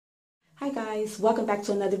guys, welcome back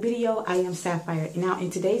to another video. I am Sapphire. Now in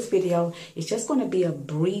today's video, it's just going to be a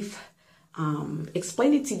brief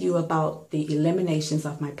explaining to you about the eliminations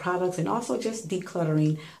of my products and also just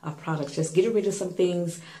decluttering of products, just getting rid of some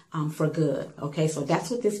things for good. Okay, so that's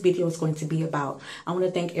what this video is going to be about. I want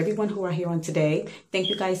to thank everyone who are here on today. Thank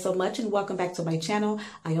you guys so much and welcome back to my channel.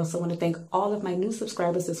 I also want to thank all of my new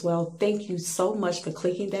subscribers as well. Thank you so much for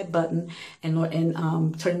clicking that button and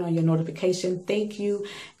turning on your notification. Thank you,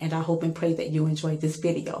 and I hope and pray that you enjoyed this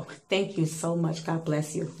video. Thank you so much. God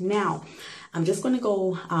bless you. Now I'm just going to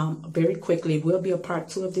go very quickly. It will be a part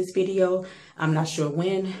 2 of this video. I'm not sure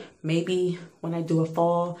when, maybe when I do a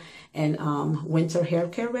fall and winter hair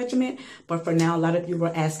care regimen. But for now, a lot of you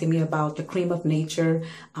were asking me about the Cream of Nature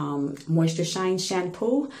Moisture Shine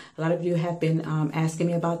shampoo. A lot of you have been asking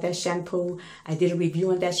me about that shampoo. I did a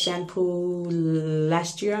review on that shampoo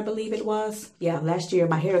last year, I believe it was. Yeah, last year.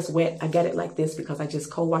 My hair is wet. I got it like this because I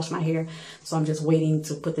just co-washed my hair. So I'm just waiting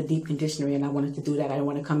to put the deep conditioner in. I wanted to do that. I didn't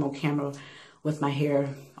want to come on camera with my hair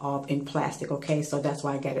all in plastic. Okay, so that's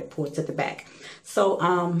why I got it pulled to the back. So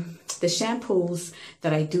the shampoos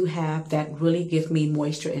that I do have that really give me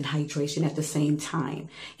moisture and hydration at the same time,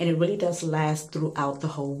 and it really does last throughout the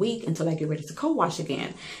whole week until I get ready to co-wash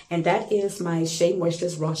again. And that is my Shea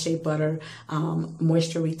Moisture's Raw Shea Butter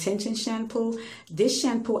Moisture Retention Shampoo. This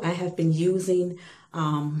shampoo I have been using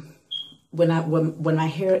when my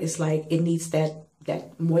hair is like it needs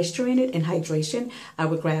that moisture in it and hydration. I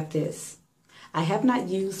would grab this. I have not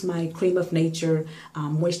used my Cream of Nature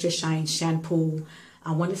Moisture Shine shampoo,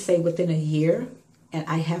 I want to say within a year, and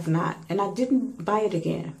I have not. And I didn't buy it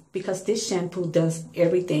again because this shampoo does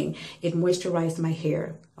everything. It moisturizes my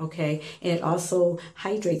hair, okay? And it also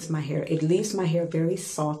hydrates my hair. It leaves my hair very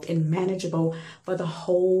soft and manageable for the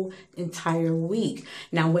whole entire week.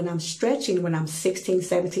 Now, when I'm stretching, when I'm 16,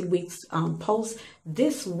 17 weeks post,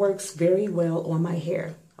 this works very well on my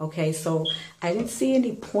hair. Okay, so I didn't see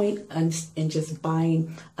any point in just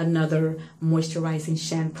buying another moisturizing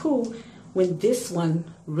shampoo when this one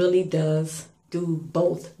really does do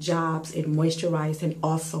both jobs. It moisturizes and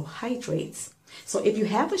also hydrates. So if you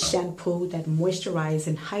have a shampoo that moisturizes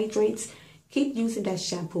and hydrates, keep using that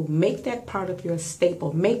shampoo. Make that part of your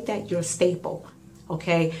staple. Make that your staple.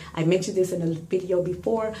 Okay, I mentioned this in a video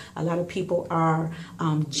before. A lot of people are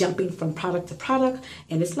jumping from product to product,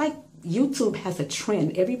 and it's like YouTube has a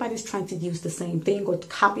trend. Everybody's trying to use the same thing or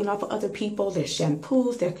copying off of other people, their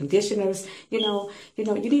shampoos, their conditioners. You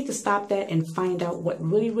need to stop that and find out what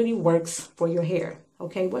really works for your hair.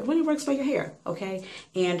 Okay, what really works for your hair. Okay,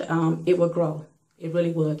 and it will grow. It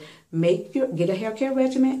really would. Get a hair care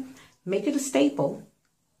regimen. Make it a staple.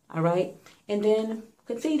 All right, and then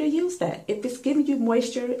continue to use that. If it's giving you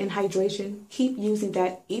moisture and hydration, keep using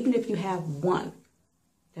that. Even if you have one,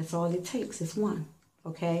 that's all it takes is one.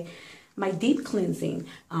 Okay, my deep cleansing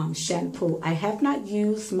shampoo. I have not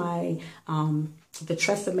used my the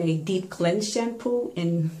Tresemme Deep Cleanse shampoo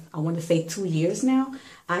in, I want to say, 2 years now.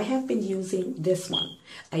 I have been using this one.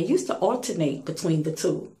 I used to alternate between the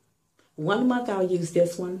two. 1 month I'll use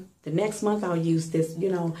this one. The next month I'll use this.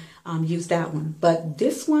 Use that one. But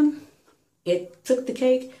this one, it took the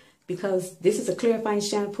cake because this is a clarifying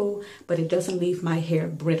shampoo, but it doesn't leave my hair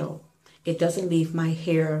brittle. It doesn't leave my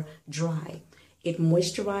hair dry. It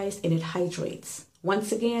moisturizes and it hydrates.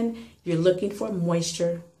 Once again, you're looking for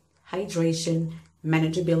moisture, hydration,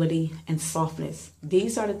 manageability, and softness.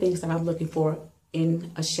 These are the things that I'm looking for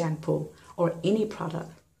in a shampoo or any product.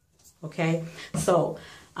 Okay, so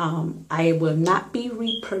I will not be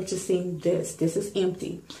repurchasing this. This is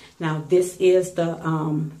empty. Now, this is the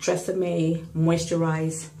Tresemme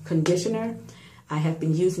Moisturized Conditioner. I have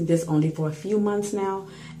been using this only for a few months now,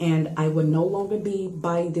 and I will no longer be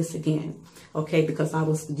buying this again. Okay, because I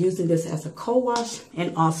was using this as a co-wash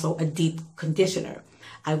and also a deep conditioner.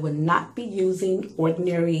 I will not be using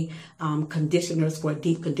ordinary conditioners for a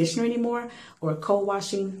deep conditioner anymore or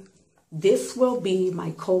co-washing. This will be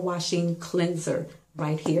my co-washing cleanser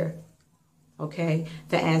right here. Okay,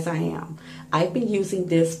 the As I Am. I've been using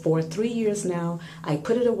this for 3 years now. I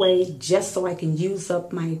put it away just so I can use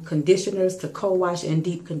up my conditioners to co-wash and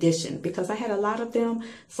deep condition because I had a lot of them.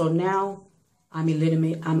 So now I'm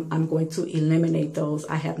going to eliminate those.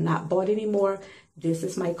 I have not bought any more. This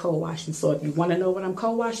is my co-washing. So if you want to know what I'm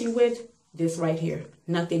co-washing with, this right here,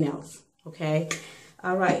 nothing else. Okay.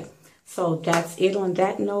 All right. So that's it on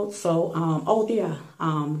that note. So,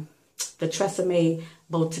 the Tresemme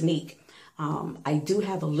Botanique. I do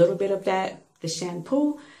have a little bit of that, the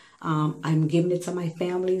shampoo. I'm giving it to my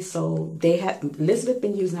family. So they have, Elizabeth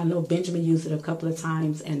been using, I know Benjamin used it a couple of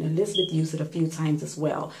times and Elizabeth used it a few times as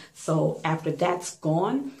well. So after that's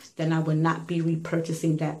gone, then I would not be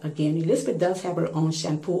repurchasing that again. Elizabeth does have her own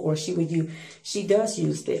shampoo, or she does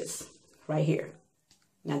use this right here.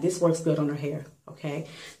 Now this works good on her hair. Okay.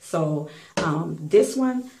 So, this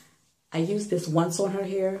one, I used this once on her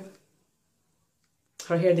hair.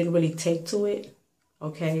 Her hair didn't really take to it.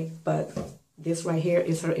 Okay. But this right here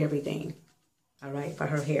is her everything, all right, for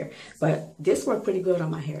her hair. But this worked pretty good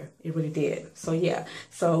on my hair. It really did. So, yeah.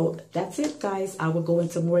 So, that's it, guys. I will go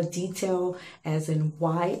into more detail as in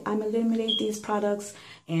why I'm eliminating these products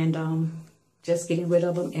and just getting rid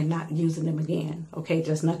of them and not using them again. Okay,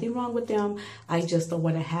 there's nothing wrong with them. I just don't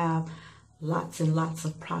want to have lots and lots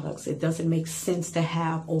of products. It doesn't make sense to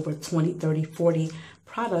have over 20, 30, 40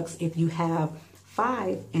 products. If you have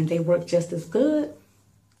 5 and they work just as good,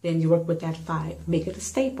 then you work with that 5. Make it a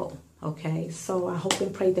staple. Okay, so I hope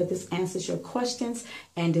and pray that this answers your questions.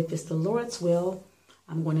 And if it's the Lord's will,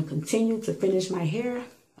 I'm going to continue to finish my hair.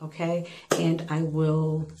 Okay, and you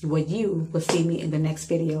will see me in the next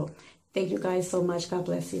video. Thank you guys so much. God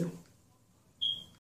bless you.